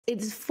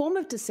It's a form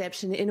of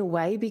deception in a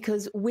way,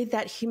 because with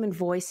that human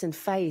voice and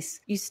face,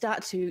 you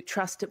start to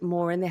trust it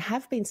more. And there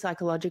have been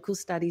psychological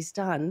studies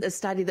done, a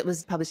study that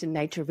was published in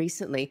Nature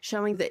recently,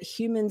 showing that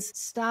humans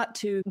start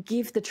to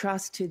give the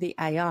trust to the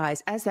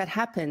AIs. As that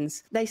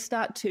happens, they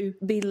start to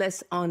be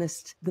less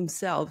honest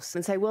themselves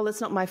and say, well, it's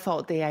not my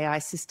fault the AI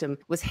system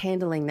was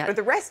handling that. But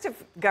the rest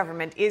of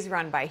government is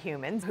run by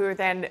humans who are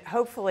then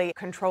hopefully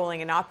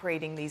controlling and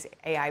operating these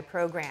AI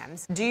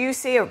programs. Do you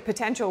see a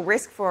potential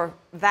risk for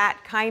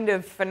that kind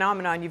of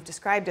phenomenon you've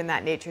described in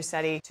that Nature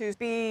study to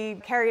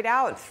be carried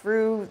out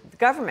through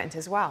government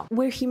as well?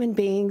 We're human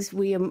beings.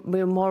 We're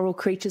moral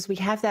creatures. We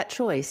have that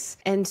choice.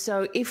 And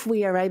so if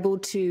we are able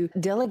to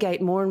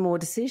delegate more and more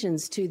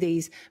decisions to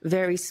these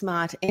very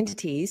smart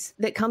entities,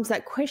 there comes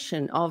that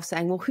question of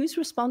saying, well, who's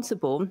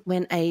responsible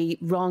when a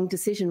wrong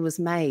decision was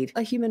made?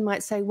 A human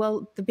might say,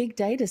 well, the big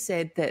data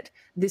said that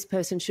this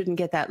person shouldn't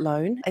get that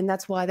loan, and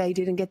that's why they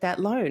didn't get that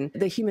loan.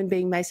 The human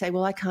being may say,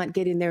 well, I can't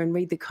get in there and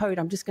read the code.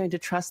 I'm just going to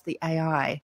trust the AI.